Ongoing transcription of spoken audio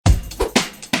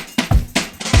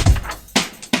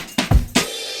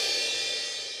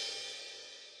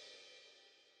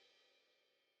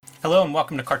Hello and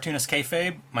welcome to Cartoonist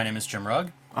Kayfabe. My name is Jim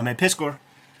Rugg. I'm Ed Piskor.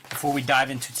 Before we dive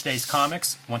into today's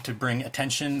comics, I want to bring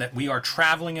attention that we are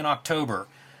traveling in October.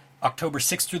 October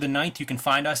 6th through the 9th, you can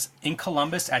find us in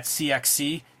Columbus at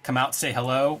CXC. Come out, say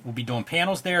hello. We'll be doing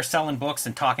panels there, selling books,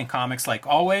 and talking comics like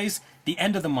always. The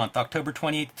end of the month, October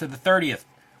 28th to the 30th,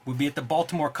 we'll be at the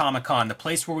Baltimore Comic-Con, the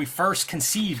place where we first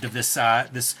conceived of this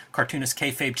Cartoonist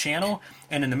Kayfabe channel.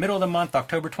 And in the middle of the month,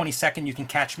 October 22nd, you can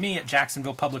catch me at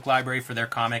Jacksonville Public Library for their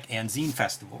comic and zine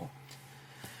festival.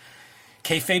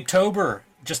 Kayfabe-tober,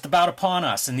 just about upon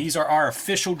us, and these are our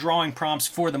official drawing prompts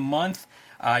for the month.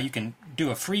 You can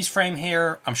do a freeze frame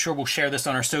here. I'm sure we'll share this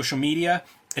on our social media.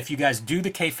 If you guys do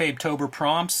the Kayfabe-tober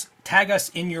prompts, tag us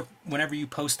in your whenever you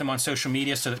post them on social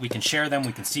media so that we can share them,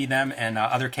 we can see them, and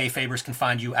other Kayfabers can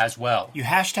find you as well. You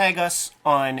hashtag us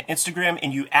on Instagram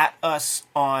and you at us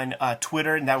on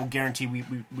Twitter, and that will guarantee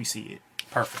we see it.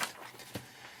 Perfect.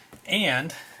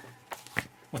 And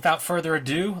without further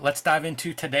ado, let's dive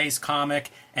into today's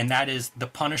comic, and that is The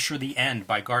Punisher: The End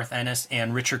by Garth Ennis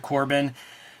and Richard Corbin.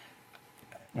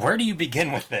 Where do you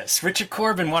begin with this? Richard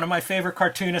Corbin, one of my favorite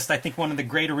cartoonists, I think one of the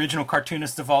great original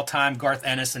cartoonists of all time. Garth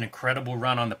Ennis, an incredible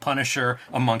run on The Punisher,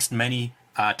 amongst many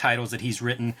titles that he's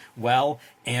written well.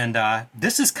 And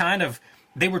this is kind of,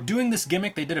 they were doing this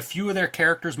gimmick. They did a few of their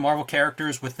characters, Marvel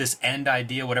characters, with this end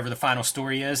idea, whatever the final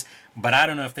story is. But I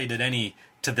don't know if they did any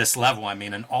to this level. I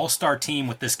mean, an all-star team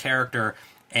with this character.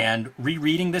 And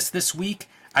rereading this week,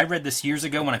 I read this years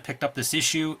ago when I picked up this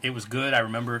issue. It was good. I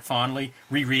remember it fondly.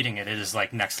 Rereading it, it is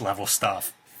like next level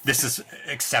stuff. This is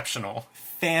exceptional.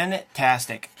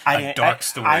 Fantastic. A dark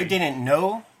story. I didn't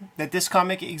know that this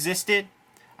comic existed.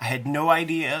 I had no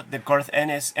idea that Garth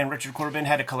Ennis and Richard Corbin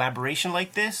had a collaboration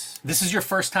like this. This is your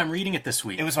first time reading it this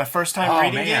week. It was my first time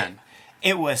reading it.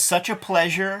 It was such a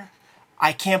pleasure.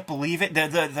 I can't believe it.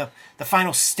 The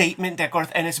final statement that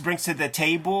Garth Ennis brings to the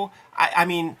table. I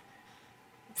mean,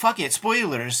 fuck it,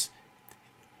 spoilers.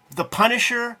 The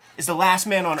Punisher is the last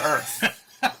man on Earth.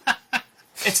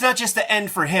 It's not just the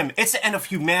end for him. It's the end of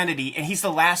humanity, and he's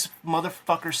the last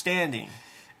motherfucker standing.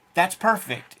 That's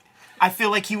perfect. I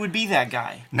feel like he would be that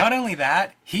guy. Not only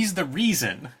that, he's the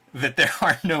reason that there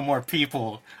are no more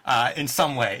people in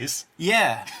some ways.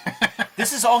 Yeah.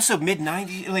 This is also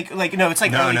mid-90s. No, it's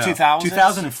like early 2000s.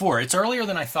 2004. It's earlier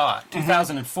than I thought.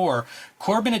 2004.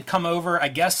 Corbin had come over. I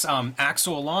guess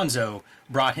Axel Alonso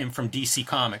brought him from DC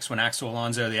Comics when Axel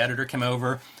Alonso, the editor, came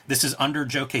over. This is under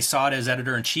Joe Quesada as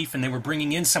editor-in-chief, and they were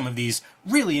bringing in some of these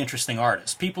really interesting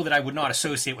artists, people that I would not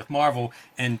associate with Marvel,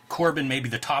 and Corbin may be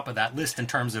the top of that list in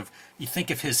terms of, you think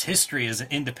of his history as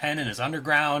independent, as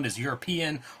underground, as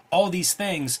European, all these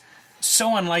things,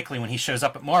 so unlikely when he shows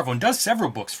up at Marvel and does several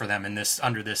books for them in this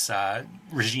under this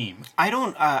regime. I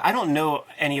don't know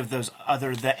any of those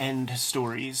other The End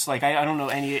stories. Like I don't know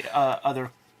any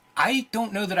other. I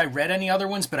don't know that I read any other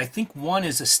ones, but I think one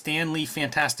is a Stan Lee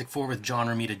Fantastic Four with John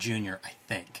Romita Jr., I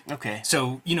think. Okay.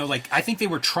 So, I think they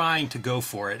were trying to go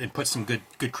for it and put some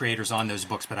good creators on those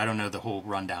books, but I don't know the whole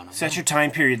rundown of them. So that's your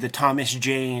time period, the Thomas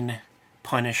Jane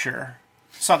Punisher.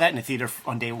 Saw that in the theater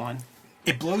on day one.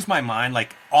 It blows my mind,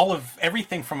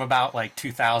 everything from about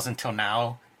 2000 till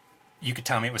now, you could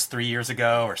tell me it was 3 years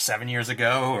ago or 7 years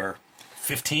ago or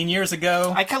 15 years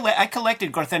ago. I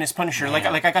collected Garth Ennis Punisher. Man.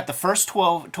 I got the first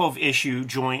 12 issue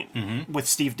joint with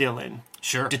Steve Dillon.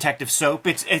 Sure. Detective Soap.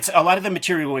 It's a lot of the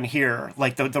material in here,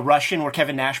 like the Russian where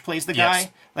Kevin Nash plays the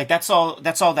guy. Yes. That's all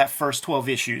that first 12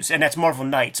 issues, and that's Marvel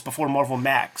Knights before Marvel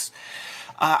Max.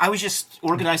 I was just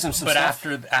organizing some stuff.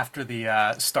 But after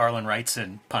the Starlin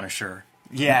Wrightson Punisher.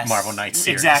 Yes. Marvel Knights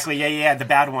series. Exactly. Yeah, the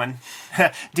bad one.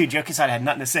 Dude, Joe Quesada had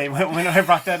nothing to say when I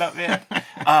brought that up, man.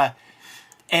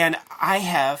 And I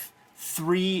have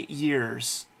 3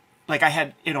 years, I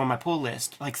had it on my pull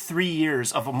list, 3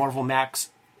 years of a Marvel Max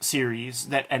series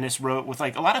that Ennis wrote with,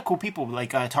 a lot of cool people,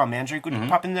 Tom Mandrake would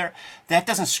pop in there. That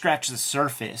doesn't scratch the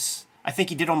surface. I think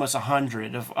he did almost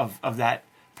 100 of that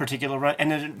particular run.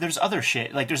 And then there's other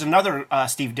shit. There's another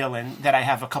Steve Dillon that I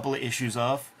have a couple of issues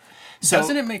of. So,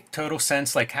 doesn't it make total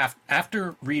sense,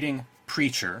 after reading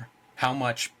Preacher, how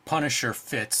much Punisher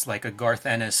fits a Garth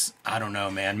Ennis, I don't know,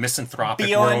 man, misanthropic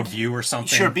worldview or something?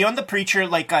 Sure, beyond the Preacher, a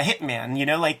Hitman,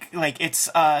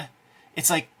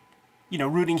 it's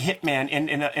rooting Hitman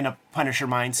in a Punisher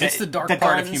mindset. It's the dark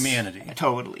part of humanity.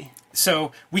 Totally.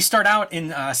 So we start out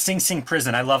in Sing Sing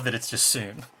Prison. I love that it's just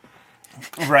soon.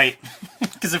 Right.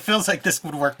 Because it feels like this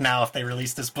would work now if they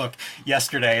released this book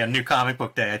yesterday, a new comic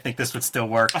book day. I think this would still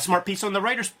work. A smart piece on the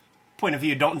writer's point of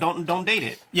view, don't date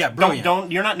it. Yeah, brilliant.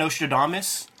 Don't. You're not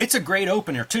Nostradamus. It's a great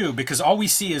opener too, because all we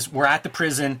see is we're at the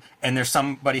prison and there's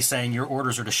somebody saying your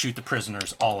orders are to shoot the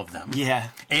prisoners, all of them.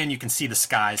 Yeah. And you can see the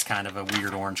sky's kind of a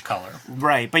weird orange color.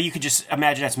 Right, but you could just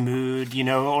imagine that's mood,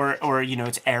 or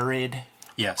it's arid.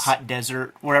 Yes. Hot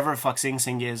desert, wherever the fuck Sing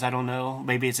Sing is. I don't know.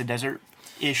 Maybe it's a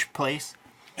desert-ish place.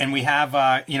 And we have,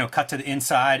 cut to the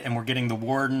inside, and we're getting the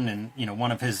warden and,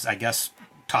 one of his, I guess,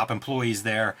 top employees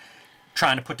there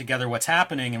trying to put together what's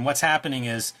happening. And what's happening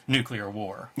is nuclear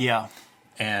war. Yeah.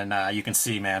 And you can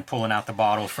see, man, pulling out the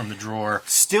bottle from the drawer.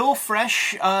 Still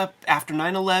fresh after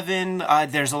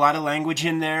 9/11. There's a lot of language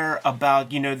in there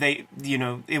about,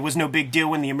 it was no big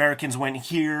deal when the Americans went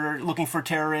here looking for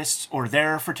terrorists or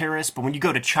there for terrorists. But when you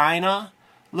go to China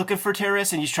looking for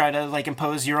terrorists and you try to,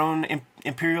 impose your own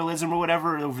imperialism or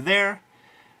whatever over there,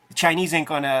 the Chinese ain't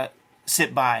going to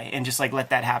sit by and just, let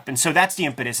that happen. So that's the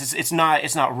impetus. It's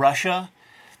not Russia.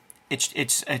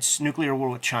 It's nuclear war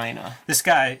with China. This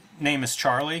guy name is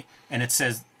Charlie, and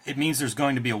it means there's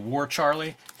going to be a war,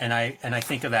 Charlie. And I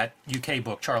think of that UK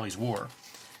book, Charlie's War,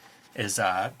 is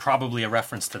probably a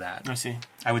reference to that. I see.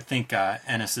 I would think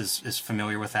Ennis is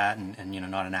familiar with that, and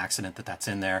not an accident that that's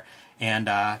in there. And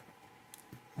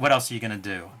what else are you going to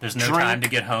do? There's no time to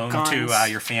get home to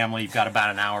your family. You've got about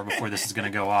an hour before this is going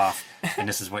to go off, and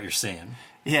this is what you're seeing.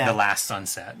 Yeah. The last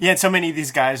sunset. Yeah, and so many of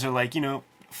these guys are like,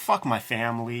 fuck my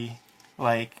family.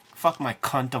 Fuck my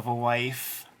cunt of a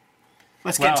wife.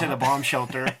 Let's get to the bomb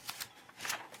shelter.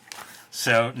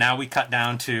 So now we cut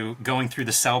down to going through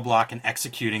the cell block and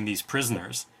executing these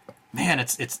prisoners. Man,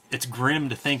 it's grim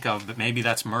to think of, but maybe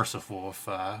that's merciful. If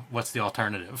what's the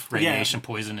alternative? Radiation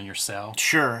poison in your cell.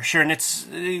 Sure, and it's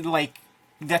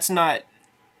that's not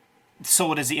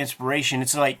sold as the inspiration.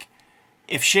 It's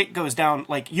if shit goes down,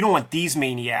 you don't want these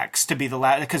maniacs to be the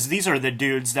last, because these are the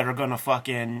dudes that are gonna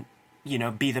fucking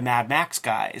be the Mad Max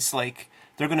guys.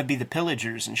 They're gonna be the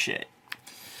pillagers and shit.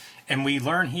 And we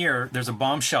learn here there's a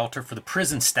bomb shelter for the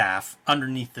prison staff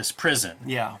underneath this prison.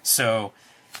 Yeah. So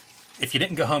if you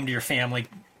didn't go home to your family,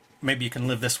 maybe you can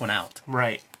live this one out.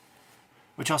 Right.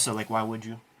 Which also, why would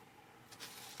you?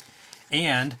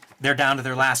 And they're down to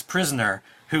their last prisoner,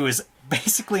 who is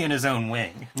basically in his own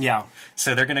wing. Yeah.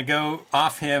 So they're going to go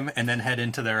off him and then head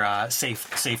into their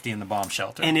safety in the bomb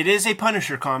shelter. And it is a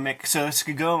Punisher comic, so this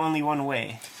could go only one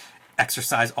way.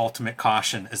 Exercise ultimate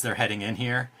caution as they're heading in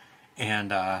here.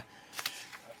 And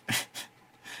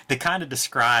they kind of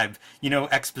describe,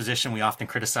 exposition. We often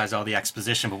criticize all the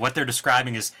exposition, but what they're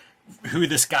describing is who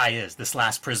this guy is, this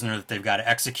last prisoner that they've got to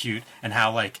execute, and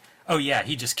how oh yeah,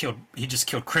 he just killed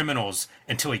criminals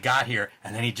until he got here,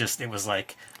 and then it was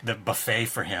the buffet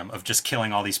for him of just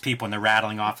killing all these people, and they're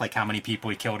rattling off how many people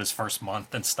he killed his first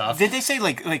month and stuff. Did they say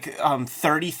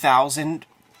 30,000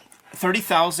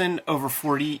 over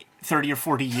 30 or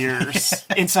 40 years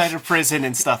inside a prison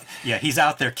and stuff? Yeah, he's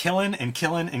out there killing and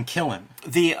killing and killing.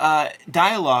 The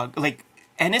dialogue,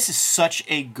 Ennis is such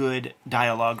a good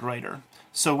dialogue writer.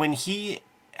 So when he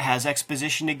has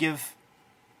exposition to give,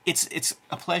 it's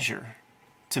a pleasure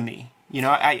to me.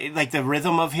 I the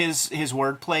rhythm of his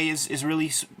wordplay is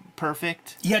really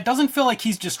perfect. Yeah, it doesn't feel like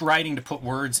he's just writing to put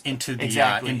words into the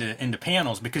Exactly. into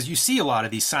panels, because you see a lot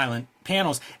of these silent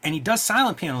panels, and he does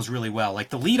silent panels really well.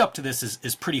 The lead up to this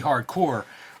is pretty hardcore,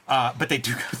 but they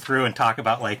do go through and talk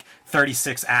about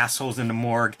 36 assholes in the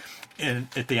morgue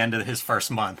at the end of his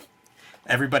first month.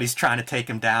 Everybody's trying to take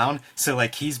him down, so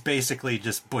he's basically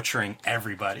just butchering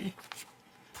everybody.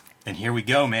 And here we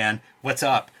go, man. What's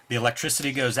up? The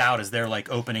electricity goes out as they're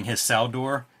opening his cell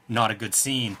door. Not a good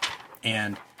scene.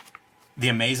 And the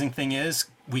amazing thing is,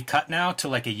 we cut now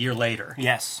to a year later.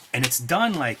 Yes. And it's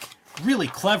done really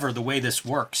clever the way this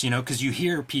works, because you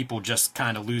hear people just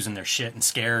kind of losing their shit and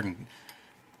scared and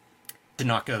did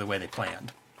not go the way they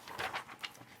planned.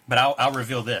 But I'll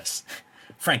reveal this.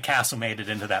 Frank Castle made it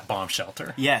into that bomb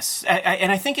shelter. Yes.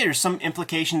 And I think there's some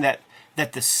implication that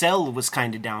the cell was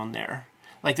kind of down there.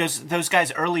 Those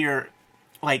guys earlier,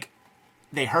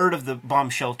 they heard of the bomb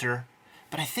shelter,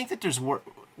 but I think that there's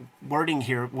wording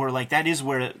here where that is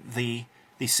where the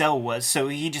cell was, so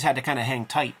he just had to kind of hang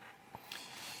tight.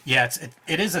 Yeah,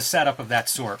 it is a setup of that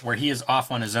sort where he is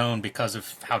off on his own because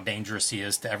of how dangerous he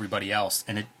is to everybody else,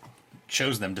 and it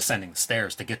shows them descending the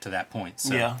stairs to get to that point.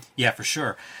 So, yeah, for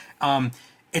sure.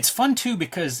 It's fun too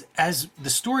because as the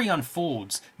story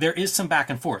unfolds, there is some back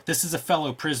and forth. This is a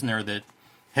fellow prisoner that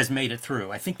has made it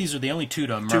through. I think these are the only two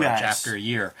to emerge after a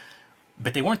year.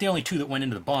 But they weren't the only two that went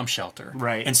into the bomb shelter.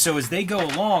 Right. And so as they go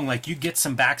along, you get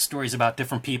some backstories about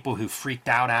different people who freaked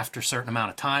out after a certain amount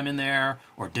of time in there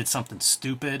or did something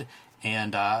stupid.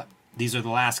 And these are the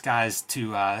last guys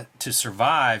to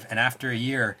survive. And after a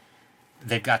year,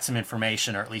 they've got some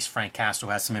information, or at least Frank Castle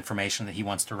has some information that he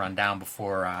wants to run down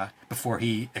before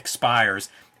he expires.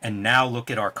 And now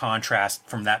look at our contrast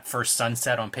from that first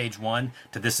sunset on page 1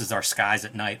 to this is our skies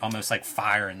at night, almost like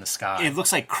fire in the sky. It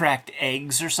looks like cracked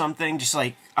eggs or something, just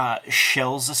like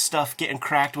shells of stuff getting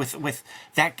cracked with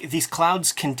that. These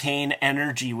clouds contain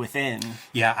energy within.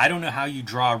 Yeah, I don't know how you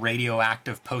draw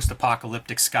radioactive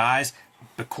post-apocalyptic skies,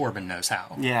 but Corbin knows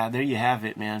how. Yeah, there you have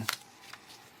it, man.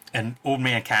 And Old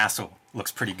Man Castle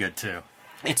looks pretty good too.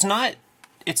 It's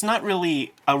not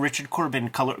really a Richard Corbin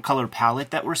color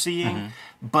palette that we're seeing,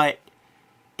 but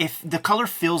if the color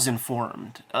feels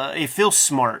informed, it feels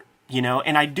smart,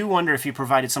 and I do wonder if he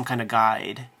provided some kind of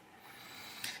guide.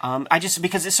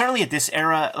 Because it's certainly at this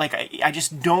era, like I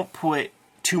just don't put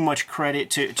too much credit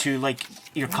to like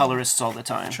your colorists all the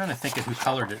time. I'm trying to think of who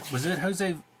colored it. Was it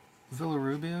Jose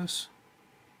Villarrubios?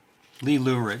 Lee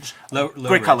Louridge.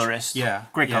 Great colorist. Yeah.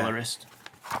 Great colorist.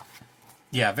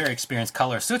 Yeah, very experienced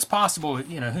colorist. So it's possible,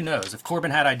 who knows? If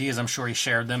Corbin had ideas, I'm sure he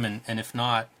shared them. And if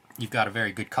not, you've got a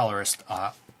very good colorist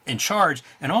in charge.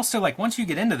 And also, like, once you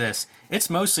get into this, it's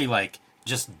mostly, like,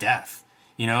 just death.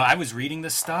 I was reading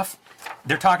this stuff.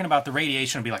 They're talking about the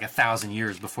radiation will be like 1,000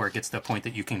 years before it gets to the point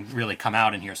that you can really come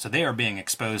out in here. So they are being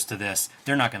exposed to this.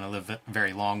 They're not going to live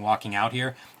very long walking out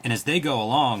here. And as they go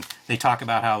along, they talk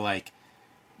about how, like,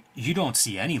 you don't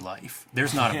see any life.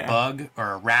 There's not a bug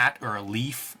or a rat or a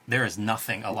leaf. There is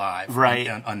nothing alive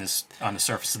on the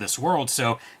surface of this world.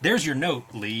 So there's your note,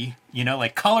 Lee.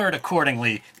 Like, color it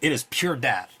accordingly. It is pure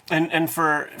death. And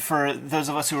for those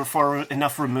of us who are far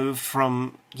enough removed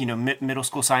from middle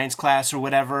school science class or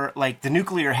whatever, like the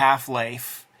nuclear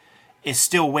half-life is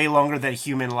still way longer than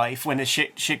human life when the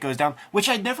shit goes down. Which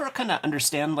I never kind of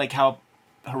understand, like how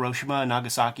Hiroshima and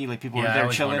Nagasaki, like people were there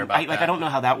chilling. I don't know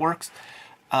how that works.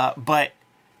 But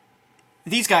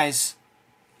these guys,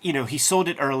 he sold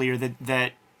it earlier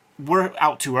that we're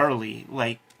out too early,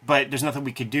 but there's nothing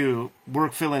we could do. We're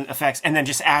feeling effects. And then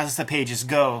just as the pages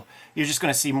go, you're just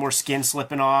going to see more skin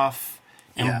slipping off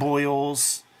and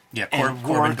boils. Yeah, and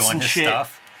Corbin doing his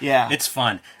stuff. Yeah. It's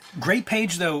fun. Great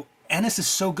page, though. Ennis is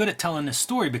so good at telling this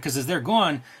story because as they're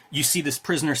gone, you see this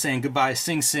prisoner saying goodbye,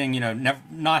 Sing Sing,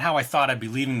 not how I thought I'd be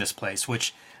leaving this place,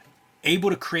 which...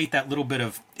 able to create that little bit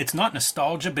of, it's not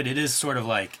nostalgia, but it is sort of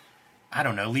like, I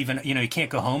don't know, leaving, you can't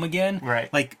go home again.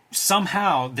 Right. Like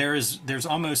somehow there's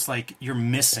almost like you're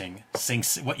missing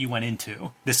what you went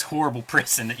into, this horrible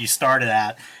prison that you started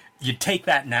at. You'd take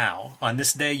that now. On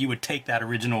this day, you would take that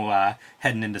original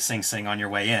heading into Sing Sing on your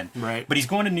way in. Right. But he's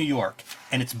going to New York,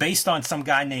 and it's based on some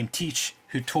guy named Teach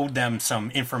who told them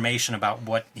some information about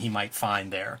what he might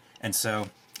find there. And so...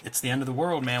 it's the end of the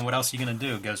world, man. What else are you going to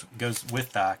do? Goes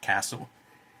with Castle.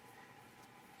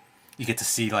 You get to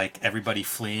see, like, everybody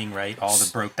fleeing, right? All the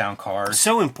broke down cars.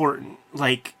 So important.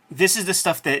 Like, this is the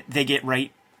stuff that they get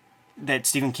right, that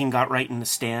Stephen King got right in The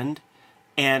Stand.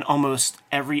 And almost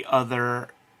every other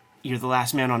You're the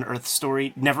Last Man on Earth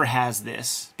story never has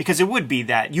this. Because it would be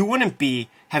that. You wouldn't be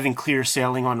having clear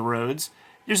sailing on roads.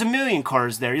 There's a million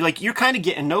cars there. You're kind of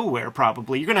getting nowhere,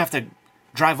 probably. You're going to have to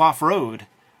drive off-road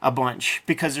a bunch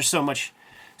because there's so much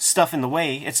stuff in the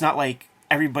way. It's not like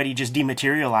everybody just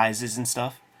dematerializes and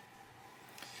stuff.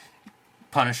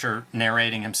 Punisher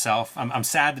narrating himself. I'm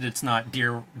sad that it's not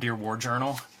Dear War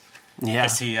Journal. Yeah.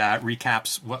 As he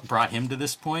recaps what brought him to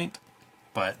this point.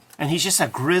 And he's just a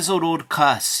grizzled old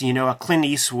cuss, a Clint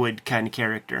Eastwood kind of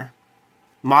character.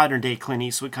 Modern day Clint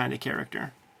Eastwood kind of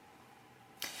character.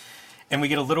 And we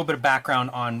get a little bit of background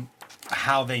on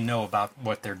how they know about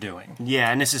what they're doing. Yeah,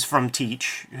 and this is from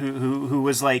Teach, who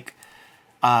was like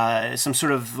some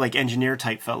sort of like engineer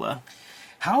type fella.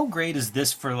 How great is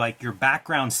this for like your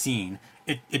background scene?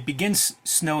 It begins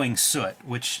snowing soot,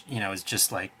 which is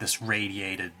just like this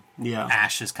radiated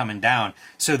ashes coming down.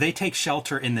 So they take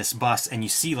shelter in this bus, and you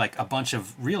see like a bunch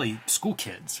of really school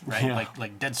kids, right? Yeah.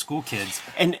 Like dead school kids.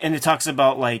 And it talks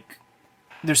about like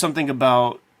there's something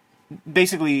about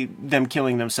basically them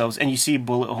killing themselves, and you see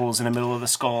bullet holes in the middle of the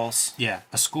skulls. Yeah,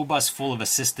 a school bus full of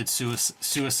assisted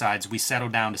suicides. We settle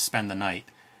down to spend the night.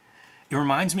 It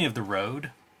reminds me of The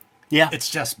Road. Yeah, It's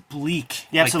just bleak.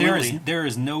 Yeah, like absolutely. there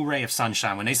is no ray of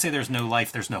sunshine. When they say there's no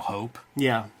life, there's no hope.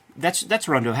 yeah. That's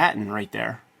Rondo Hatton right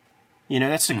there.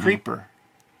 That's the creeper.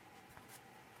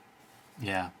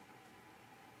 Yeah.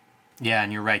 Yeah,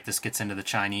 and you're right. This gets into the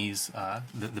Chinese,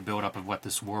 the buildup of what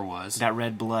this war was. That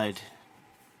red blood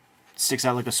sticks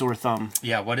out like a sore thumb.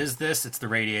 Yeah, what is this? It's the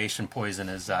radiation poison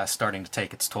is starting to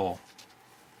take its toll.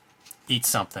 Eat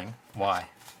something. Why?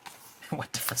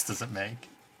 What difference does it make?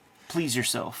 Please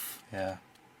yourself. Yeah.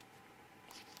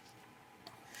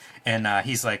 And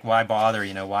he's like, why bother?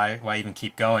 Why even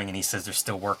keep going? And he says there's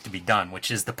still work to be done, which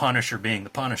is the Punisher being the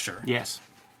Punisher. Yes.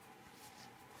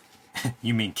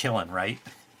 You mean killing, right?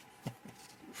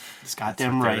 It's got That's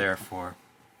them what right. they're there for.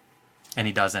 And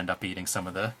he does end up eating some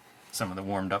of the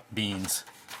warmed up beans.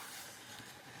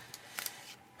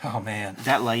 Oh man,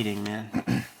 That lighting,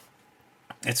 man.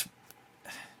 it's.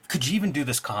 Could you even do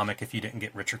this comic if you didn't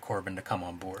get Richard Corbin to come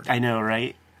on board? I know,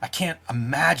 right? I can't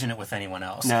imagine it with anyone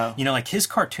else. No. Like his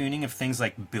cartooning of things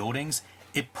like buildings,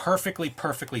 it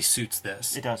perfectly suits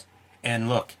this. It does. And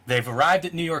look, they've arrived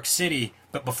at New York City,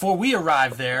 but before we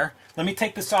arrive there, let me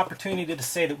take this opportunity to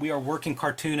say that we are working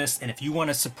cartoonists, and if you want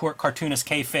to support Cartoonist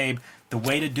Kayfabe, the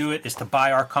way to do it is to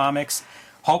buy our comics.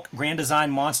 Hulk Grand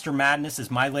Design Monster Madness is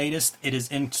my latest. It is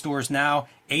in stores now.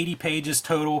 80 pages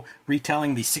total,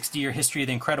 retelling the 60-year history of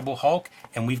the Incredible Hulk.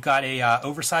 And we've got a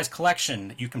oversized collection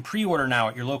that you can pre-order now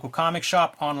at your local comic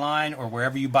shop, online, or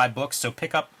wherever you buy books. So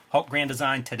pick up Hulk Grand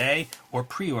Design today or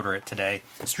pre-order it today.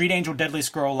 Street Angel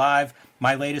Deadliest Girl Live,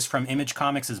 my latest from Image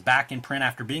Comics, is back in print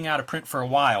after being out of print for a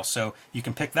while. So you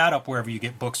can pick that up wherever you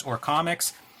get books or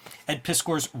comics. Ed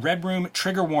Piskor's Red Room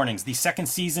Trigger Warnings. The second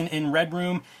season in Red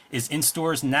Room is in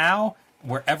stores now.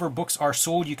 Wherever books are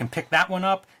sold, you can pick that one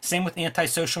up. Same with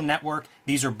Antisocial Network.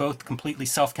 These are both completely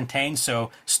self-contained, so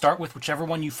start with whichever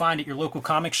one you find at your local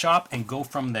comic shop and go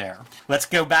from there. Let's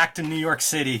go back to New York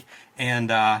City.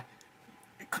 And I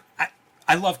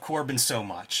love Corbin so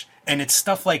much. And it's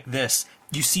stuff like this.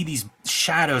 You see these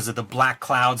shadows of the black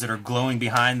clouds that are glowing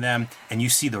behind them, and you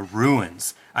see the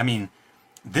ruins. I mean,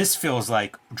 this feels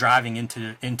like driving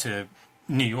into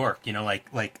New York,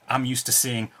 like I'm used to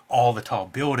seeing all the tall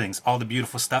buildings, all the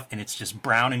beautiful stuff, and it's just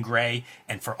brown and gray.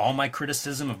 And for all my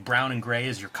criticism of brown and gray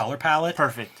as your color palette,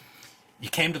 Perfect. you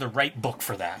came to the right book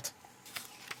for that.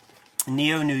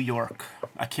 Neo New York.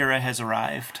 Akira has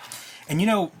arrived. And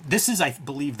this is, I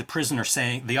believe,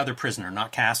 the other prisoner,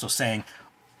 not Castle, saying,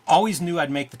 always knew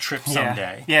I'd make the trip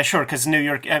someday. Yeah, sure, because New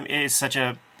York is such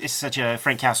a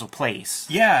Frank Castle place.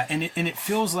 Yeah, and it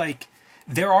feels like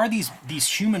there are these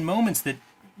human moments that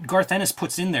Garth Ennis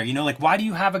puts in there. Like, why do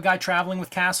you have a guy traveling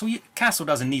with Castle? Castle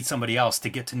doesn't need somebody else to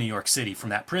get to New York City from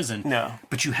that prison. No.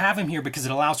 But you have him here because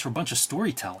it allows for a bunch of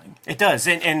storytelling. It does,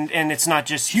 and it's not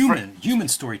just Human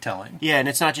storytelling. Yeah, and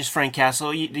it's not just Frank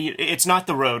Castle. It's not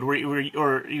The Road where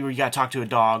you got to talk to a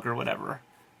dog or whatever.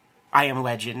 I Am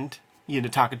Legend.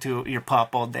 Talking to your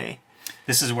pup all day.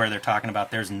 This is where they're talking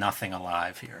about there's nothing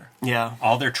alive here. Yeah.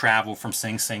 All their travel from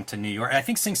Sing Sing to New York. I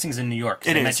think Sing Sing's in New York.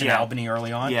 It They is, mentioned yeah. Albany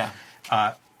early on. Yeah.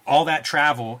 All that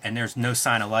travel, and there's no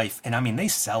sign of life. And I mean, they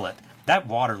sell it. That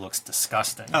water looks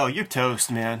disgusting. Oh, you're toast,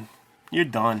 man. You're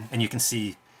done. And you can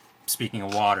see, speaking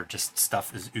of water, just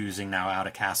stuff is oozing now out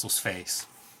of Castle's face.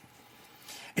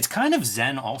 It's kind of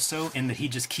zen also in that he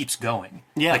just keeps going.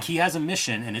 Yeah. Like he has a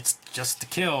mission and it's just to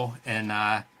kill. And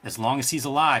as long as he's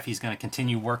alive, he's going to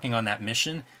continue working on that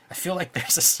mission. I feel like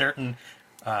there's a certain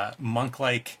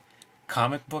monk-like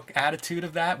comic book attitude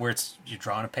of that where it's you're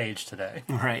drawing a page today.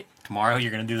 Right. Tomorrow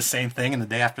you're going to do the same thing, and the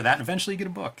day after that, and eventually you get a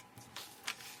book.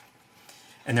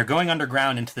 And they're going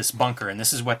underground into this bunker, and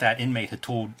this is what that inmate had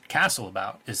told Castle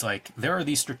about, is like, there are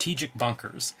these strategic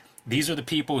bunkers. These are the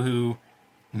people who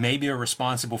maybe are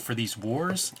responsible for these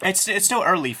wars. It's still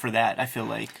early for that, I feel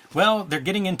like. Well, they're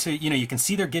getting into, you can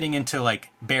see they're getting into, like,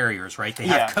 barriers, right? They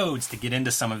have codes to get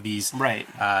into some of these,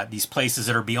 these places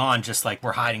that are beyond just, like,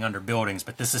 we're hiding under buildings,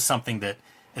 but this is something that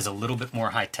is a little bit more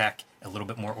high-tech, a little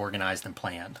bit more organized and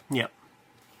planned. Yep.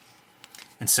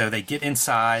 And so they get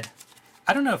inside.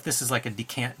 I don't know if this is like a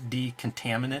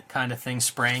decontaminant kind of thing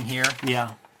spraying here.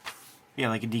 Yeah. Yeah,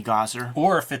 like a degausser.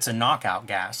 Or if it's a knockout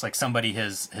gas, like somebody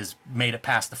has made it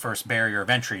past the first barrier of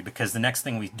entry, because the next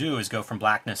thing we do is go from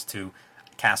blackness to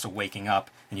Castle waking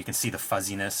up, and you can see the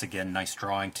fuzziness. Again, nice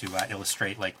drawing to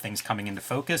illustrate like things coming into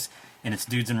focus. And it's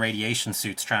dudes in radiation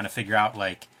suits trying to figure out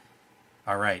like,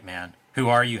 all right, man, who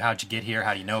are you? How'd you get here?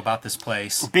 How do you know about this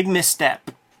place? Big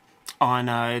misstep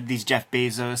on these Jeff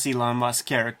Bezos, Elon Musk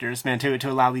characters, man, to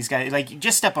allow these guys, like,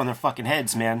 just step on their fucking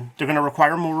heads, man. They're going to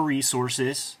require more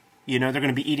resources. They're going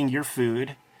to be eating your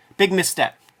food. Big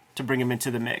misstep to bring them into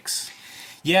the mix.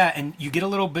 Yeah, and you get a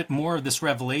little bit more of this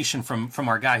revelation from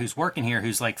our guy who's working here,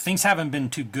 who's like, things haven't been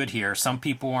too good here. Some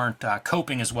people aren't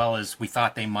coping as well as we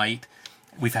thought they might.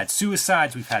 We've had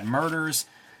suicides, we've had murders,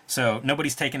 so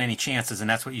nobody's taking any chances, and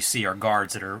that's what you see, our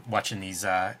guards that are watching these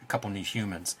couple new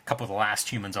humans, a couple of the last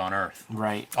humans on Earth.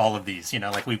 Right. All of these,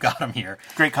 like we've got them here.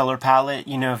 Great color palette,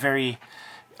 very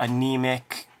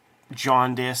anemic,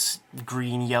 jaundice,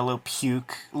 green, yellow,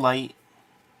 puke light.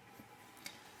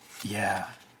 Yeah,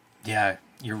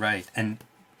 you're right. And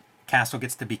Castle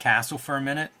gets to be Castle for a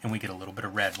minute, and we get a little bit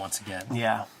of red once again.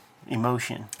 Yeah.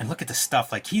 emotion. And look at the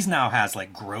stuff. Like, he's now has,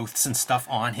 like, growths and stuff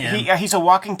on him. He's a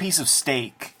walking piece of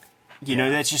steak. You know,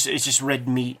 Yeah. it's just red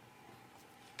meat.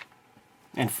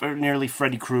 And nearly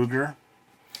Freddy Krueger.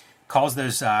 Calls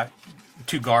those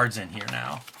two guards in here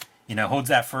now. You know, holds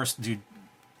that first dude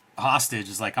hostage.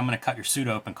 Is like, I'm going to cut your suit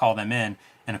open, call them in.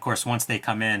 And, of course, once they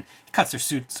come in, he cuts their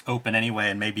suits open anyway,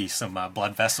 and maybe some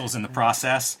blood vessels in the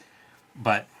process.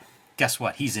 But guess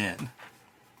what? He's in.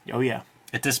 Oh, yeah.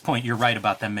 At this point, you're right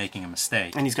about them making a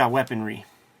mistake. And he's got weaponry.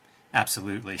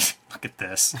 Absolutely. Look at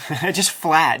this. Just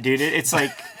flat, dude. It's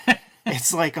like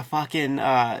it's like a fucking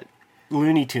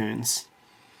Looney Tunes.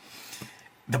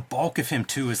 The bulk of him,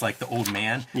 too, is like the old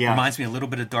man. Yeah. Reminds me a little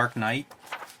bit of Dark Knight.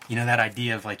 You know, that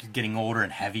idea of, like, you're getting older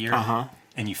and heavier. Uh-huh.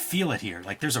 And you feel it here.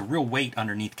 Like, there's a real weight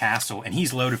underneath Castle, and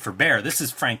he's loaded for bear. This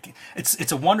is Frank.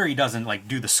 It's a wonder he doesn't, like,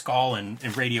 do the skull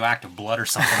and radioactive blood or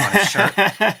something on his shirt.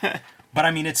 But,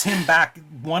 I mean, it's him back,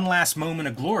 one last moment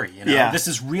of glory, you know? Yeah. This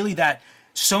is really that.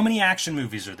 So many action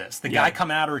movies are this. The guy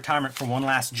coming out of retirement for one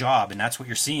last job, and that's what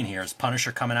you're seeing here, is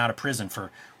Punisher coming out of prison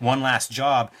for one last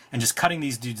job and just cutting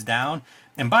these dudes down.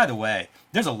 And by the way,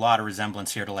 there's a lot of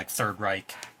resemblance here to, like, Third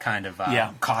Reich kind of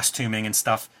costuming and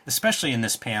stuff, especially in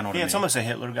this panel. Yeah, it's almost a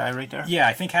Hitler guy right there. Yeah,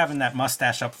 I think having that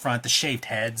mustache up front, the shaved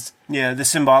heads. Yeah, the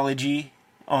symbology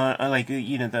on, like,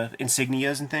 you know, the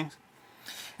insignias and things.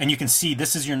 And you can see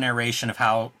this is your narration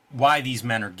of why these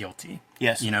men are guilty.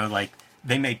 Yes. You know, like,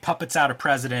 they made puppets out of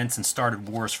presidents and started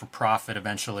wars for profit.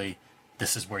 Eventually,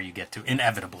 this is where you get to,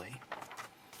 inevitably.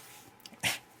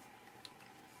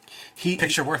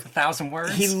 Picture worth 1,000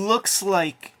 words. He looks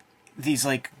like these,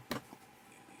 like,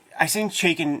 I think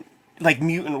taken, like,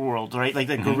 Mutant World, right? Like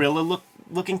the gorilla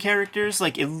looking characters.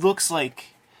 Like, it looks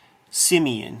like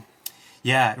Simeon.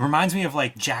 Yeah, it reminds me of,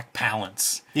 like, Jack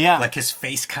Palance. Yeah. Like, his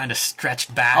face kind of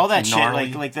stretched back. All that and shit,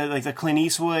 gnarly. like the Clint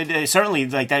Eastwood. Certainly,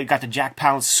 like, that got the Jack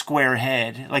Palance square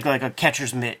head, like a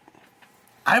catcher's mitt.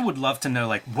 I would love to know,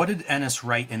 like, what did Ennis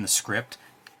write in the script?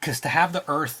 Because to have the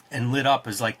Earth and lit up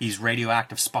as, like, these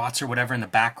radioactive spots or whatever in the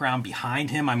background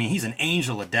behind him, I mean, he's an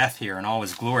angel of death here in all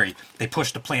his glory. They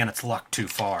pushed the planet's luck too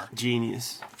far.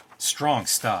 Genius. Strong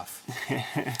stuff.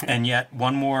 And yet,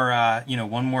 one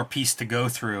more piece to go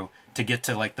through to get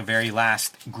to, like, the very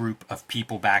last group of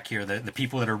people back here, the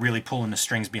people that are really pulling the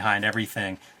strings behind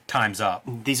everything. Time's up.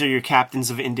 These are your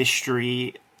captains of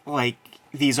industry, like,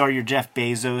 these are your Jeff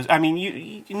Bezos. I mean,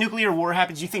 you nuclear war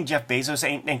happens. You think Jeff Bezos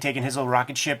ain't taking his little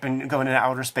rocket ship and going into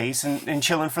outer space and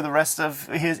chilling for the rest of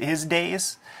his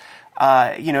days?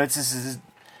 You know, this is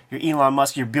your Elon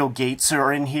Musk, your Bill Gates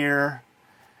are in here.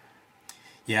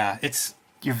 Yeah, it's...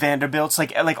 Your Vanderbilts,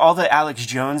 like all the Alex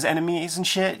Jones enemies and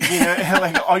shit. You know,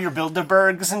 like all your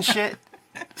Bilderbergs and shit.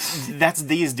 That's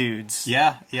these dudes.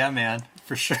 Yeah, man.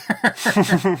 For sure.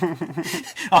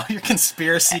 All your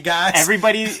conspiracy guys.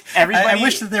 Everybody. I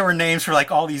wish that there were names for,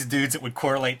 like, all these dudes that would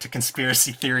correlate to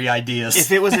conspiracy theory ideas. If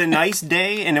it was a nice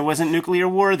day and it wasn't nuclear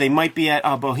war, they might be at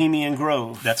Bohemian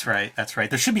Grove. That's right.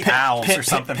 There should be owls or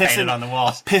something painted on the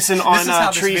walls. Pissing on this is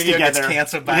how trees this video together. Gets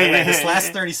canceled, by the way. This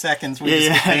last 30 seconds, we just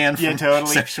get banned from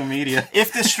totally. social media.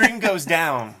 If the string goes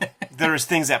down, there's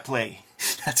things at play.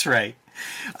 That's right.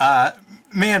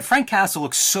 Man, Frank Castle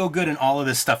looks so good in all of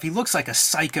this stuff. He looks like a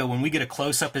psycho. When we get a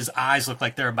close-up, his eyes look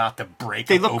like they're about to break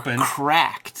They look open.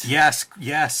 cracked. Yes.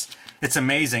 It's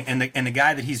amazing. And the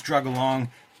guy that he's drug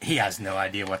along, he has no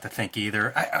idea what to think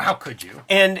either. How could you?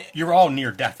 And you're all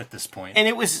near death at this point. And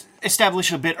it was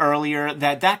established a bit earlier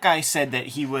that guy said that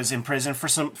he was in prison for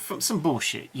some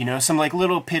bullshit, you know, some, like,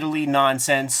 little piddly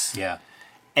nonsense. Yeah.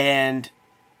 And,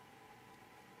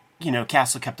 you know,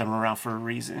 Castle kept him around for a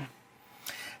reason.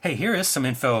 Hey, here is some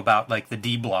info about, like, the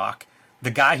D Block.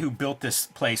 The guy who built this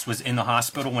place was in the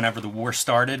hospital whenever the war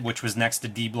started, which was next to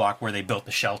D Block where they built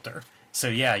the shelter. So,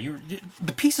 yeah,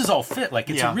 the pieces all fit.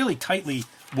 Like, it's a really tightly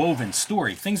woven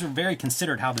story. Things are very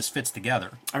considered how this fits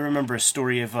together. I remember a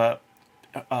story of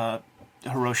a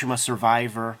Hiroshima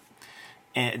survivor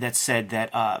that said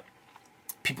that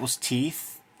people's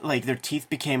teeth, like, their teeth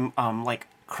became, like,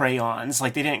 crayons.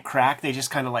 Like, they didn't crack. They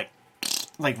just kind of, like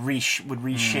would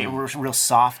reshape, were real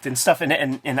soft and stuff,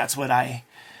 and that's what I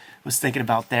was thinking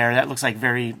about there. That looks like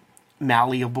very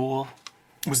malleable.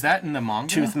 Was that in the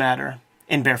manga? Tooth matter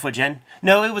in Barefoot Gen?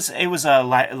 No, it was a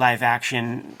live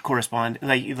action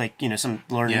like you know, some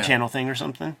learning channel thing or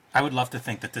something. I would love to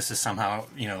think that this is somehow,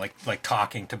 you know, like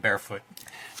talking to Barefoot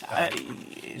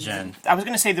Gen. I was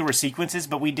gonna say there were sequences,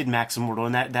 but we did Max Immortal,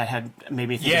 and that had made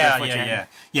me think of Barefoot Gen.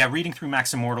 Yeah. Reading through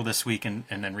Max Immortal this week and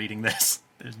then reading this.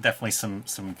 There's definitely some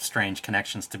strange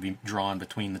connections to be drawn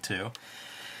between the two.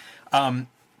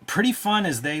 pretty fun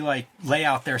as they like lay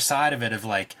out their side of it of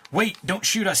like, wait, don't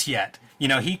shoot us yet. You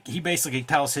know, he basically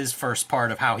tells his first part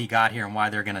of how he got here and why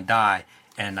they're gonna die,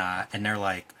 and they're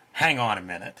like, hang on a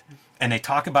minute, and they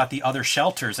talk about the other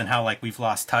shelters and how like we've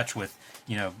lost touch with,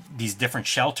 you know, these different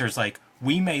shelters. Like,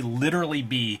 we may literally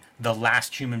be the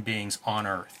last human beings on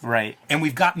Earth, Right. and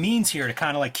we've got means here to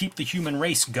kind of like keep the human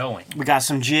race going. We got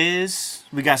some jizz.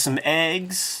 We got some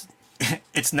eggs.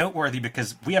 It's noteworthy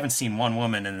because we haven't seen one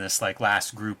woman in this like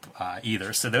last group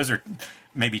either. So those are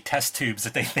maybe test tubes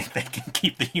that they think they can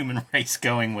keep the human race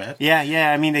going with. Yeah,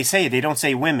 yeah. I mean, they don't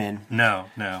say women. No.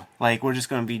 Like, we're just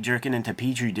going to be jerking into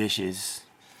Petri dishes.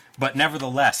 But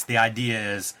nevertheless, the idea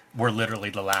is we're literally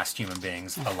the last human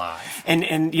beings alive.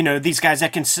 And you know, these guys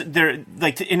that they're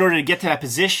like, in order to get to that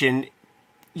position,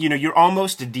 you know, you're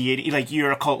almost a deity. Like,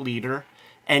 you're a cult leader,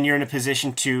 and you're in a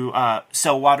position to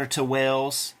sell water to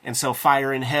whales and sell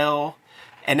fire in hell.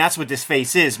 And that's what this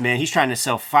face is, man. He's trying to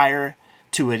sell fire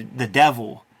to the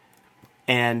devil.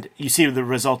 And you see the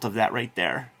result of that right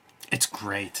there. It's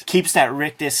great. Keeps that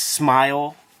rictus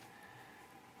smile.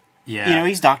 Yeah. You know,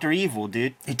 he's Dr. Evil,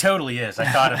 dude. He totally is. I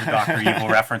thought of the Dr. Evil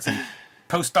reference, and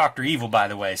post Dr. Evil, by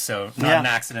the way, so not an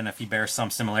accident if he bears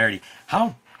some similarity.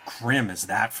 How grim is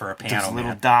that for a panel, Those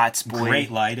little man? dots, boy.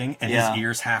 Great lighting, and his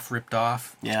ears half ripped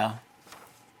off. Yeah.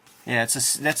 Yeah,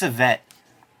 that's a vet.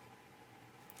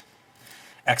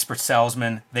 Expert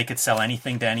salesman. They could sell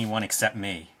anything to anyone except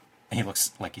me. And he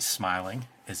looks like he's smiling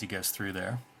as he goes through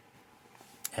there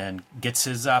and gets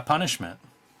his punishment.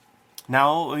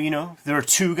 Now, you know, there are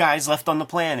 2 guys left on the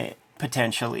planet,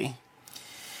 potentially.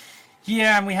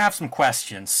 Yeah, and we have some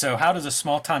questions. So how does a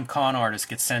small-time con artist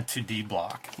get sent to D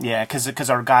Block? Yeah, because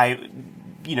our guy,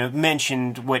 you know,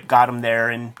 mentioned what got him there,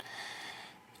 and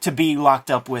to be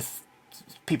locked up with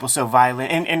people so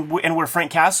violent, and where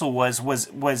Frank Castle was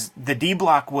the D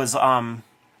Block was,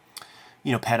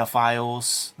 you know,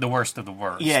 pedophiles. The worst of the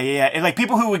worst. Yeah. And, like,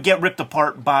 people who would get ripped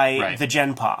apart by the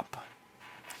Gen Pop.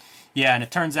 Yeah, and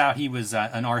it turns out he was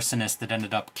an arsonist that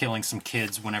ended up killing some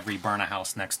kids whenever he burned a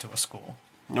house next to a school.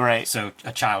 Right. So,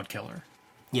 a child killer.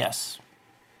 Yes.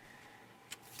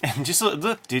 And just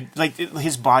look, dude, like,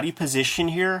 his body position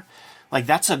here, like,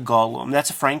 that's a golem. That's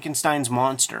a Frankenstein's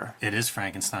monster. It is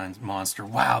Frankenstein's monster.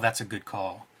 Wow, that's a good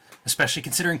call. Especially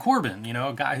considering Corbin, you know,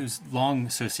 a guy who's long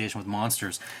association with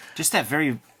monsters. Just that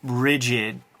very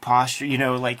rigid posture, you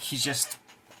know, like, he's just,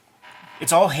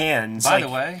 it's all hands. By the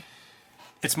way,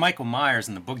 it's Michael Myers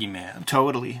in The Boogeyman.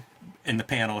 Totally. In the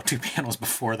panel, 2 panels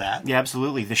before that. Yeah,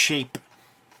 absolutely. The Shape.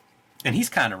 And he's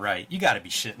kind of right. You got to be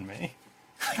shitting me.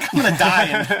 Like, I'm going to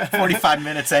die in 45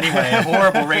 minutes anyway. A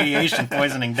horrible radiation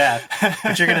poisoning death.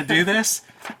 But you're going to do this?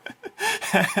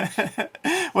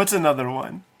 What's another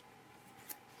one?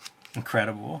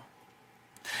 Incredible.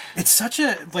 It's such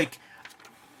a, like,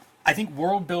 I think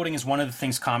world building is one of the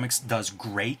things comics does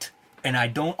great. And I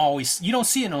don't always, you don't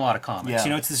see it in a lot of comics. Yeah.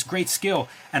 You know, it's this great skill.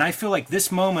 And I feel like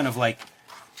this moment of, like,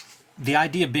 the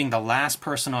idea of being the last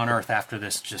person on Earth after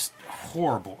this just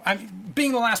horrible. I mean,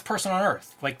 being the last person on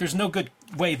Earth. Like, there's no good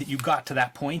way that you got to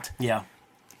that point. Yeah.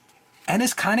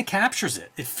 Ennis kind of captures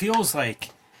it. It feels like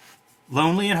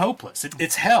lonely and hopeless.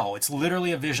 It's hell. It's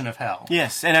literally a vision of hell.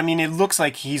 Yes, and I mean, it looks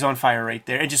like he's on fire right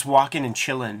there, and just walking and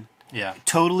chilling. Yeah.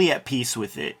 Totally at peace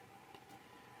with it.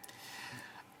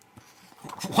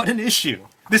 What an issue.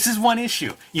 This is one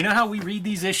issue. You know how we read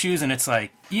these issues and it's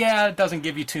like, yeah, it doesn't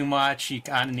give you too much. You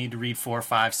kind of need to read 4,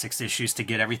 5, 6 issues to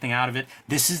get everything out of it.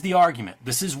 This is the argument.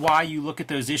 This is why you look at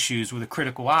those issues with a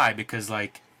critical eye, because,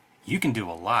 like, you can do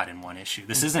a lot in one issue.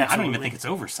 This isn't, I don't even think it's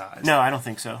oversized. No, I don't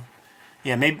think so.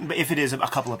 Yeah, maybe if it is a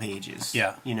couple of pages.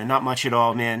 Yeah. You know, not much at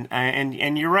all, man.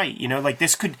 And you're right. You know, like,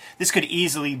 this could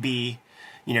easily be,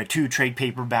 you know, 2 trade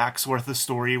paperbacks worth of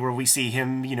story where we see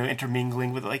him, you know,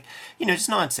 intermingling with, like, you know, just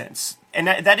nonsense. And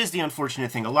that is the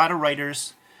unfortunate thing. A lot of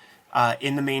writers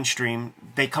in the mainstream,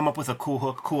 they come up with a cool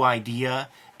hook, cool idea,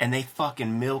 and they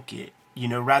fucking milk it. You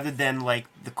know, rather than, like,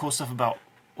 the cool stuff about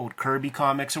old Kirby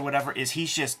comics or whatever, is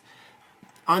he's just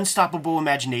unstoppable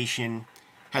imagination,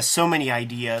 has so many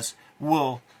ideas,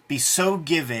 will be so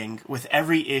giving with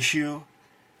every issue,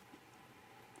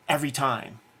 every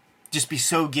time. Just be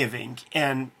so giving.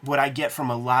 And what I get from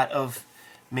a lot of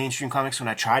mainstream comics, when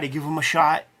I try to give them a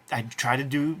shot, I try to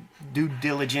do due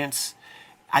diligence,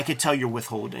 I could tell you're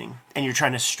withholding and you're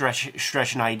trying to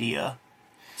stretch an idea.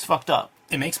 It's fucked up.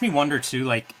 It makes me wonder too,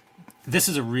 like, this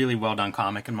is a really well done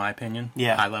comic in my opinion.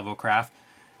 Yeah. High level craft.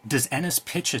 Does Ennis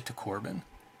pitch it to Corbin?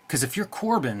 Because if you're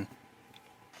Corbin,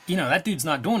 you know, that dude's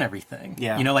not doing everything.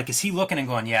 Yeah. You know, like, is he looking and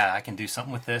going, yeah, I can do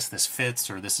something with this, this fits,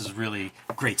 or this is really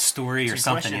a great story or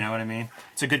something, question. you know what I mean?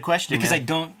 It's a good question. Because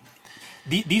man.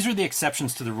 These are the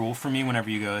exceptions to the rule for me. Whenever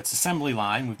you go, it's assembly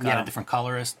line. We've got Yeah. a different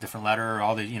colorist, different letter,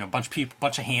 all the bunch of people,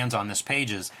 bunch of hands on this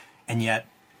pages, and yet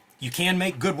you can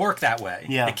make good work that way.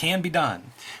 Yeah. It can be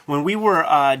done. When we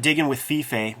were digging with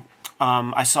Fife,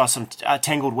 I saw some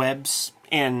Tangled Webs,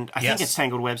 and I think Yes. it's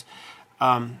Tangled Webs,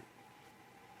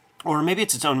 or maybe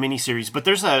it's its own miniseries. But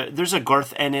there's a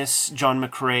Garth Ennis, John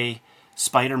McCrae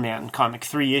Spider-Man comic,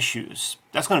 3 issues.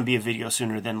 That's going to be a video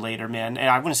sooner than later, man. And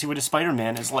I want to see what a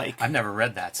Spider-Man is like. I've never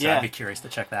read that, so Yeah. I'd be curious to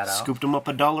check that out. Scooped them up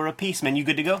 $1 a piece, man. You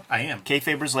good to go? I am.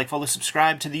 Kayfabers, like, follow,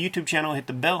 subscribe to the YouTube channel, hit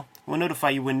the bell. We'll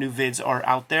notify you when new vids are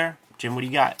out there. Jim, what do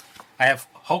you got? I have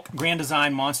Hulk Grand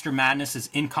Design Monster Madness is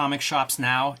in comic shops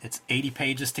now. It's 80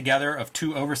 pages together of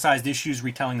 2 oversized issues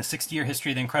retelling the 60-year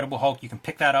history of the Incredible Hulk. You can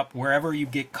pick that up wherever you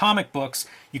get comic books.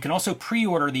 You can also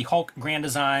pre-order the Hulk Grand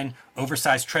Design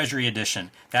Oversized Treasury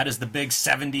Edition. That is the big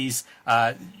 70s,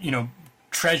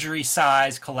 treasury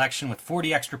size collection with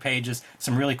 40 extra pages,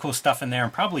 some really cool stuff in there,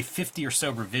 and probably 50 or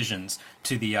so revisions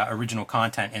to the original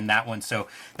content in that one. So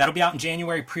that'll be out in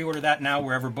January. Pre-order that now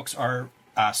wherever books are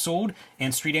sold.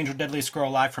 And Street Angel Deadliest Girl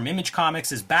Alive from Image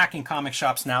Comics is back in comic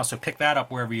shops now, so pick that up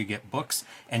wherever you get books.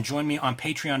 And join me on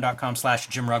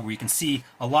patreon.com/JimRugg, where you can see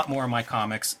a lot more of my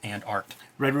comics and art.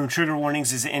 Red Room Trigger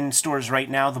Warnings is in stores right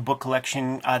now, the book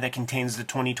collection that contains the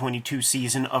 2022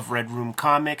 season of Red Room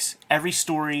Comics. Every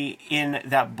story in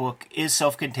that book is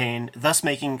self-contained, thus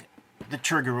making the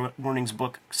Trigger Warnings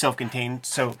book self-contained.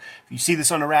 So if you see this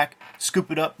on a rack,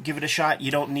 scoop it up, give it a shot. You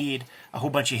don't need a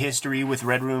whole bunch of history with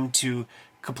Red Room to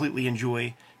completely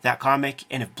enjoy that comic.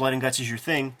 And if Blood and Guts is your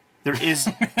thing, there is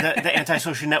the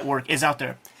Antisocial Network is out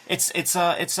there. It's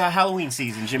a Halloween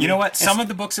season, Jimmy. You know what? Some of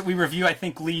the books that we review, I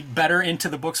think, lead better into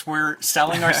the books we're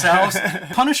selling ourselves.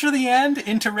 Punisher the End,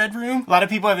 into Red Room. A lot of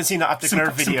people haven't seen the Optic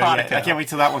Nerve video yet. simpatico. I can't wait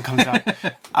till that one comes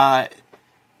out.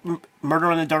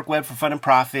 Murder on the Dark Web for Fun and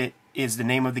Profit is the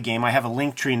name of the game. I have a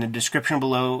link tree in the description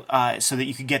below so that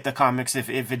you could get the comics if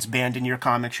it's banned in your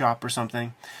comic shop or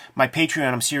something. My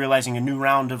Patreon, I'm serializing a new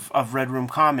round of Red Room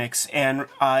comics, and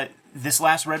this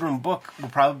last Red Room book will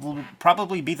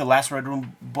probably be the last Red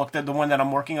Room book, the one that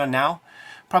I'm working on now.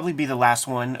 Probably be the last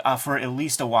one for at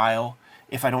least a while,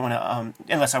 if I don't want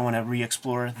to, unless I want to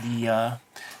re-explore the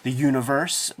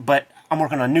universe. But I'm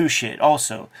working on new shit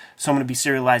also, so I'm going to be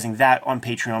serializing that on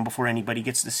Patreon before anybody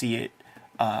gets to see it.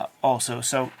 Also,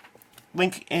 so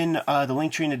link in the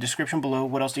link tree in the description below.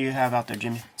 What else do you have out there,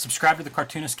 Jimmy? Subscribe to the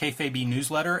Cartoonist Kayfabe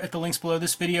newsletter at the links below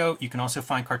this video. You can also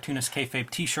find Cartoonist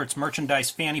Kayfabe t-shirts, merchandise,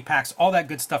 fanny packs, all that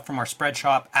good stuff from our spread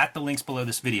shop at the links below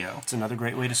this video. It's another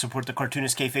great way to support the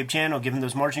Cartoonist Kayfabe channel. Given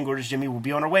those marching orders, Jimmy, we'll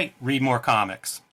be on our way. Read more comics.